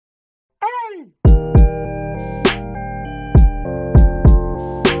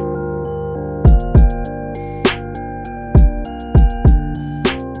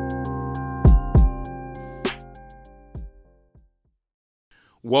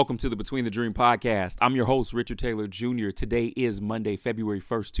Welcome to the Between the Dream podcast. I'm your host, Richard Taylor Jr. Today is Monday, February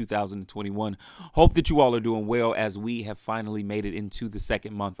 1st, 2021. Hope that you all are doing well as we have finally made it into the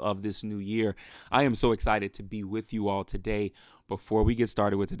second month of this new year. I am so excited to be with you all today. Before we get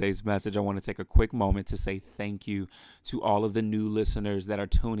started with today's message, I want to take a quick moment to say thank you to all of the new listeners that are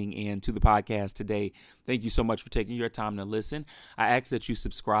tuning in to the podcast today. Thank you so much for taking your time to listen. I ask that you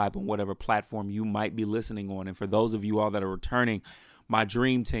subscribe on whatever platform you might be listening on. And for those of you all that are returning, my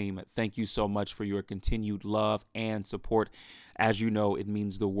dream team, thank you so much for your continued love and support. As you know, it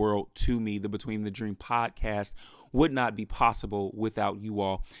means the world to me. The Between the Dream podcast would not be possible without you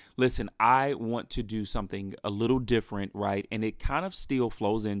all. Listen, I want to do something a little different, right? And it kind of still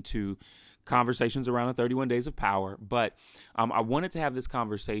flows into conversations around the 31 days of power. But I wanted to have this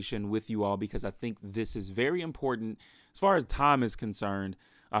conversation with you all because I think this is very important as far as time is concerned.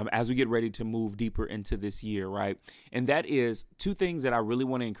 As we get ready to move deeper into this year, right? And that is two things that I really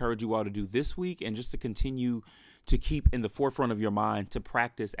want to encourage you all to do this week and just to continue to keep in the forefront of your mind to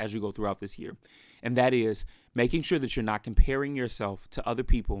practice as you go throughout this year. And that is making sure that you're not comparing yourself to other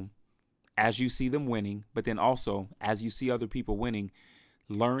people as you see them winning, but then also as you see other people winning,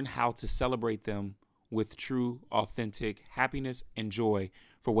 learn how to celebrate them with true, authentic happiness and joy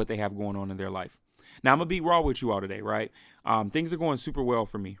for what they have going on in their life. Now, I'm going to be raw with you all today, right? Things are going super well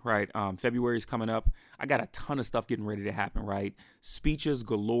for me, right? February is coming up. I got a ton of stuff getting ready to happen, right? Speeches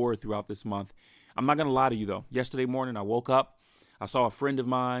galore throughout this month. I'm not going to lie to you, though. Yesterday morning, I woke up. I saw a friend of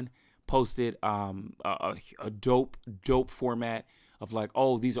mine posted a dope format of like,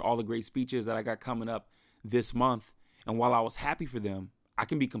 oh, these are all the great speeches that I got coming up this month. And while I was happy for them, I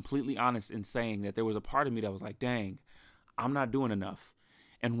can be completely honest in saying that there was a part of me that was like, dang, I'm not doing enough.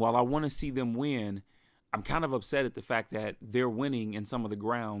 And while I want to see them win, I'm kind of upset at the fact that they're winning in some of the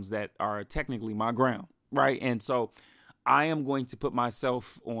grounds that are technically my ground, right? And so I am going to put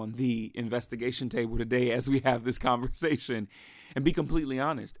myself on the investigation table today as we have this conversation and be completely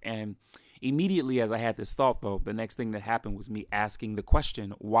honest. And immediately as I had this thought, though, the next thing that happened was me asking the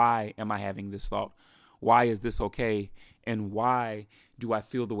question, why am I having this thought? Why is this okay? And why do I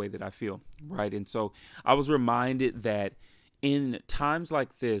feel the way that I feel, right? And so I was reminded that in times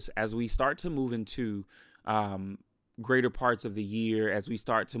like this, as we start to move into greater parts of the year, as we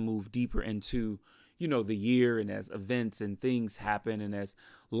start to move deeper into, the year, and as events and things happen, and as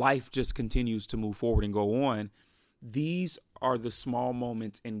life just continues to move forward and go on, these are the small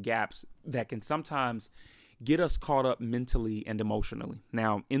moments and gaps that can sometimes get us caught up mentally and emotionally.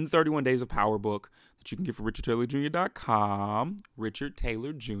 Now, in the 31 Days of Power book that you can get from richardtaylorjr.com,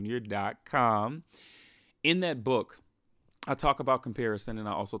 richardtaylorjr.com, in that book, I talk about comparison and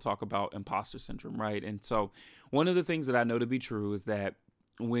I also talk about imposter syndrome, right? And so one of the things that I know to be true is that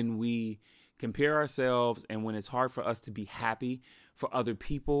when we compare ourselves and when it's hard for us to be happy for other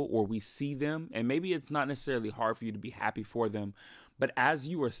people or we see them, and maybe it's not necessarily hard for you to be happy for them, but as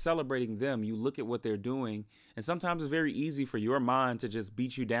you are celebrating them, you look at what they're doing, and sometimes it's very easy for your mind to just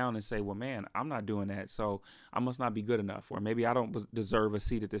beat you down and say, well, man, I'm not doing that, so I must not be good enough, or maybe I don't deserve a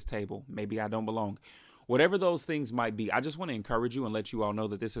seat at this table. Maybe I don't belong. Whatever those things might be, I just want to encourage you and let you all know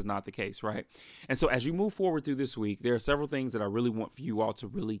that this is not the case, right? And so as you move forward through this week, there are several things that I really want for you all to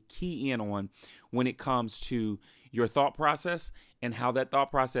really key in on when it comes to your thought process and how that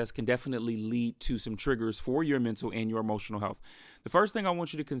thought process can definitely lead to some triggers for your mental and your emotional health. The first thing I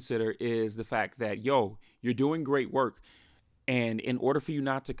want you to consider is the fact that, you're doing great work. And in order for you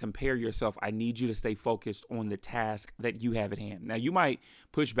not to compare yourself, I need you to stay focused on the task that you have at hand. Now, you might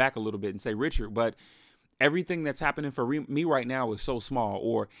push back a little bit and say, Richard, but everything that's happening for me right now is so small,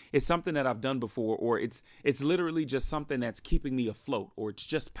 or it's something that I've done before, or it's literally just something that's keeping me afloat, or it's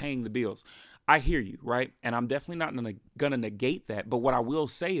just paying the bills. I hear you, right? And I'm definitely not going to negate that. But what I will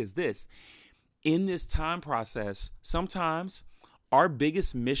say is this: in this time process, sometimes our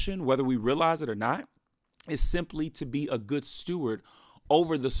biggest mission, whether we realize it or not, is simply to be a good steward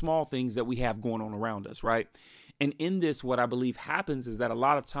over the small things that we have going on around us, right? And in this, what I believe happens is that a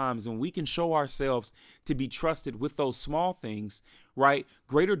lot of times when we can show ourselves to be trusted with those small things, right,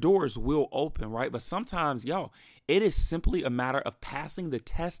 greater doors will open, right? But sometimes, it is simply a matter of passing the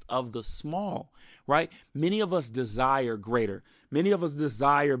test of the small, right? Many of us desire greater. Many of us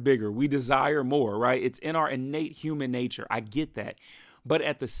desire bigger. We desire more, right? It's in our innate human nature. I get that. But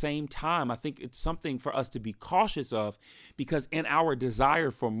at the same time, I think it's something for us to be cautious of, because in our desire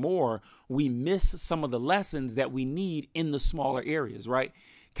for more, we miss some of the lessons that we need in the smaller areas, right?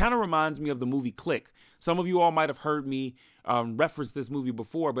 Kind of reminds me of the movie Click. Some of you all might have heard me reference this movie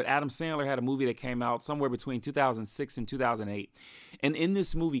before, but Adam Sandler had a movie that came out somewhere between 2006 and 2008. And in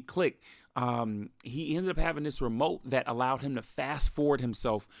this movie Click, he ended up having this remote that allowed him to fast forward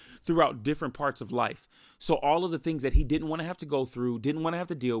himself throughout different parts of life. So all of the things that he didn't want to have to go through, didn't want to have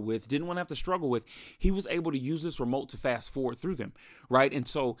to deal with, didn't want to have to struggle with, he was able to use this remote to fast forward through them, right? And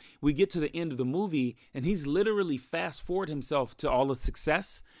so we get to the end of the movie and he's literally fast forward himself to all the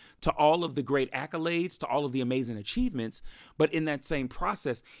success, to all of the great accolades, to all of the amazing achievements. But in that same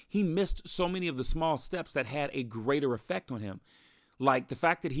process, he missed so many of the small steps that had a greater effect on him. Like the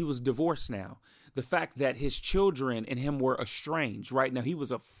fact that he was divorced now, the fact that his children and him were estranged, right? Now, he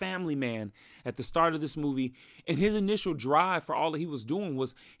was a family man at the start of this movie, and his initial drive for all that he was doing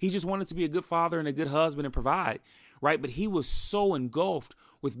was he just wanted to be a good father and a good husband and provide, right? But he was so engulfed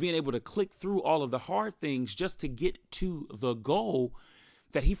with being able to click through all of the hard things just to get to the goal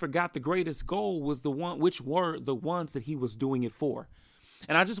that he forgot the greatest goal was the one, which were the ones that he was doing it for.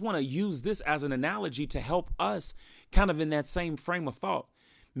 And I just want to use this as an analogy to help us kind of in that same frame of thought.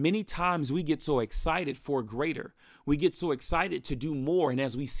 Many times we get so excited for greater. We get so excited to do more. And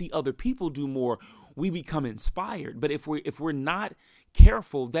as we see other people do more, we become inspired. But if we're not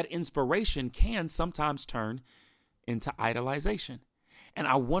careful, that inspiration can sometimes turn into idolization. And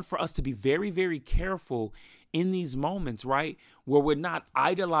I want for us to be very, very careful in these moments, right? Where we're not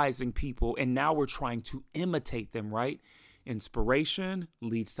idolizing people and now we're trying to imitate them, right? Inspiration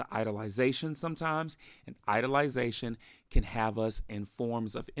leads to idolization sometimes, and idolization can have us in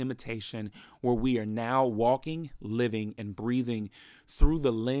forms of imitation where we are now walking, living, and breathing through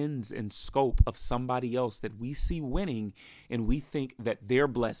the lens and scope of somebody else that we see winning, and we think that their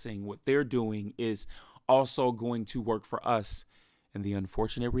blessing, what they're doing, is also going to work for us. And the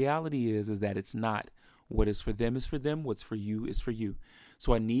unfortunate reality is that it's not. What is for them is for them. What's for you is for you.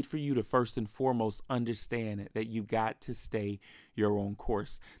 So I need for you to first and foremost understand that you got to stay your own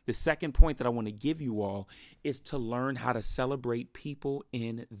course. The second point that I want to give you all is to learn how to celebrate people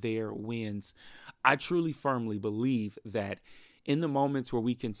in their wins. I truly firmly believe that in the moments where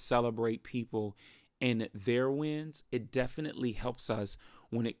we can celebrate people in their wins, it definitely helps us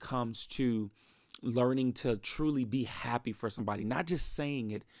when it comes to learning to truly be happy for somebody, not just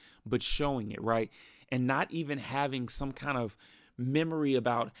saying it, but showing it, right? And not even having some kind of memory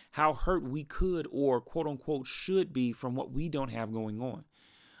about how hurt we could or quote unquote should be from what we don't have going on.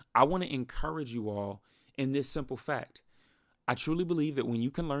 I want to encourage you all in this simple fact. I truly believe that when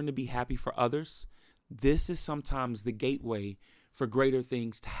you can learn to be happy for others, this is sometimes the gateway for greater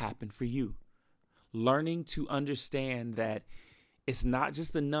things to happen for you. Learning to understand that it's not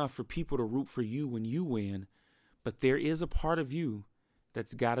just enough for people to root for you when you win, but there is a part of you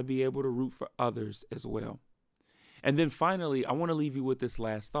that's got to be able to root for others as well. And then finally, I want to leave you with this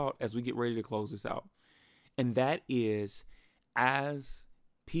last thought as we get ready to close this out. And that is, as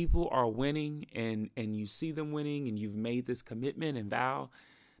people are winning and you see them winning and you've made this commitment and vow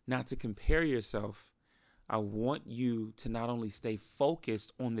not to compare yourself, I want you to not only stay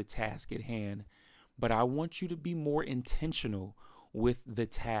focused on the task at hand, but I want you to be more intentional with the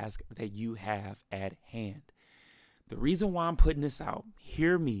task that you have at hand. The reason why I'm putting this out,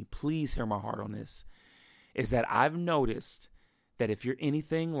 hear me, please hear my heart on this, is that I've noticed that if you're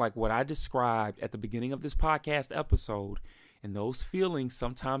anything like what I described at the beginning of this podcast episode, and those feelings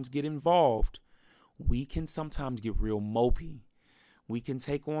sometimes get involved, we can sometimes get real mopey. We can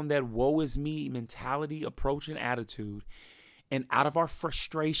take on that woe is me mentality, approach, and attitude. And out of our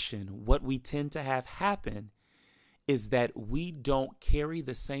frustration, what we tend to have happen is that we don't carry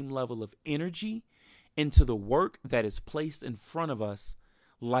the same level of energy into the work that is placed in front of us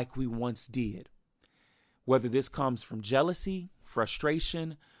like we once did. Whether this comes from jealousy,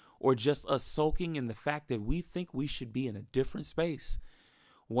 frustration, or just us soaking in the fact that we think we should be in a different space.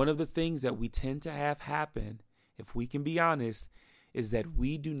 One of the things that we tend to have happen, if we can be honest, is that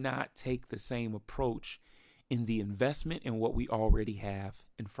we do not take the same approach in the investment in what we already have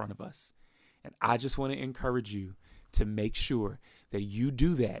in front of us. And I just want to encourage you to make sure that you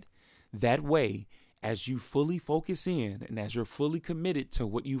do that. That way, as you fully focus in and as you're fully committed to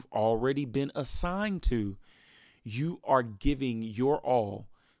what you've already been assigned to, you are giving your all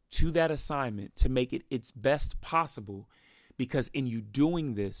to that assignment to make it its best possible. Because in you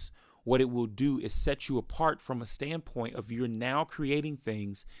doing this, what it will do is set you apart from a standpoint of you're now creating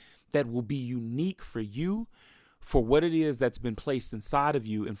things that will be unique for you, for what it is that's been placed inside of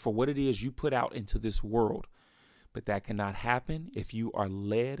you, and for what it is you put out into this world. But that cannot happen if you are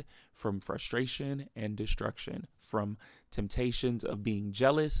led from frustration and destruction, from temptations of being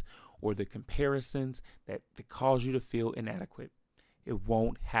jealous or the comparisons that cause you to feel inadequate. It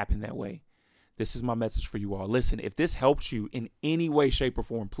won't happen that way. This is my message for you all. Listen, if this helps you in any way, shape, or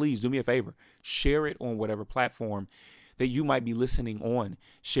form, please do me a favor. Share it on whatever platform that you might be listening on.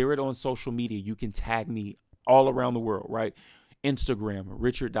 Share it on social media. You can tag me all around the world, right? Instagram,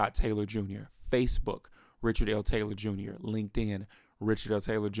 Richard.Taylor Jr. Facebook, Richard L. Taylor Jr. LinkedIn, Richard L.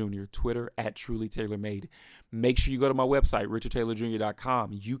 Taylor Jr. Twitter, @TrulyTaylorMade. Make sure you go to my website,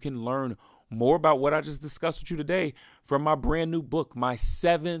 RichardTaylorJr.com. You can learn more about what I just discussed with you today from my brand new book, my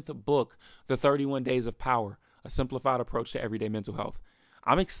 7th book, The 31 Days of Power, A Simplified Approach to Everyday Mental Health.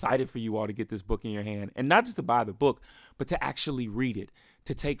 I'm excited for you all to get this book in your hand, and not just to buy the book, but to actually read it,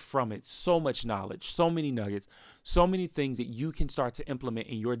 to take from it so much knowledge, so many nuggets, so many things that you can start to implement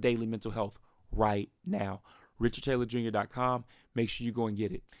in your daily mental health right now. RichardTaylorJr.com. Make sure you go and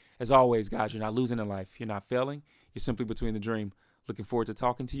get it. As always, guys, you're not losing in life. You're not failing. You're simply between the dream. Looking forward to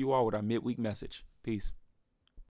talking to you all with our midweek message. Peace.